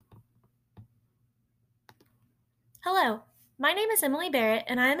Hello, my name is Emily Barrett,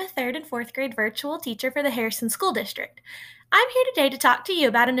 and I am a third and fourth grade virtual teacher for the Harrison School District. I'm here today to talk to you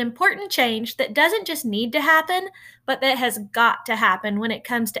about an important change that doesn't just need to happen, but that has got to happen when it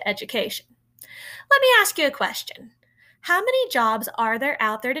comes to education. Let me ask you a question. How many jobs are there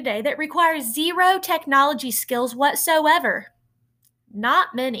out there today that require zero technology skills whatsoever?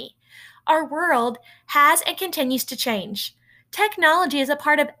 Not many. Our world has and continues to change. Technology is a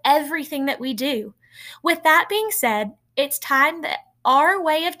part of everything that we do. With that being said, it's time that our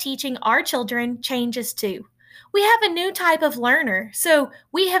way of teaching our children changes too. We have a new type of learner, so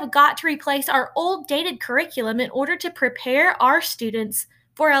we have got to replace our old dated curriculum in order to prepare our students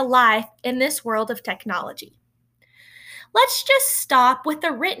for a life in this world of technology. Let's just stop with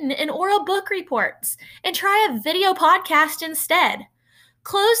the written and oral book reports and try a video podcast instead.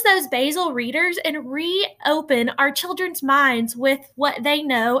 Close those basal readers and reopen our children's minds with what they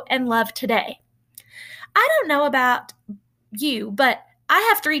know and love today. I don't know about you, but I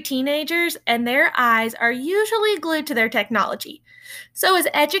have 3 teenagers and their eyes are usually glued to their technology. So, as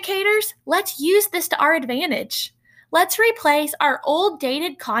educators, let's use this to our advantage. Let's replace our old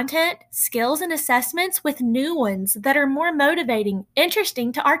dated content, skills, and assessments with new ones that are more motivating,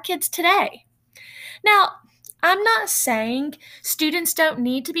 interesting to our kids today. Now, I'm not saying students don't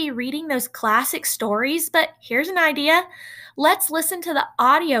need to be reading those classic stories, but here's an idea. Let's listen to the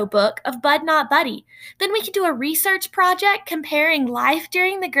audiobook of Bud Not Buddy. Then we can do a research project comparing life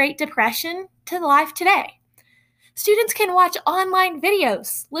during the Great Depression to life today. Students can watch online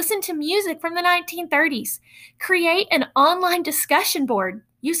videos, listen to music from the 1930s, create an online discussion board,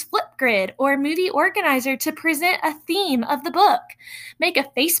 use Flipgrid or Movie Organizer to present a theme of the book, make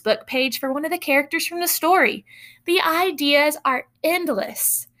a Facebook page for one of the characters from the story. The ideas are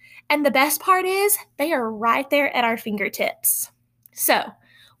endless. And the best part is, they are right there at our fingertips. So,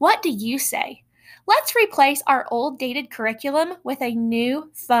 what do you say? Let's replace our old dated curriculum with a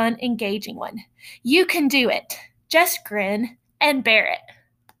new, fun, engaging one. You can do it. Just grin and bear it.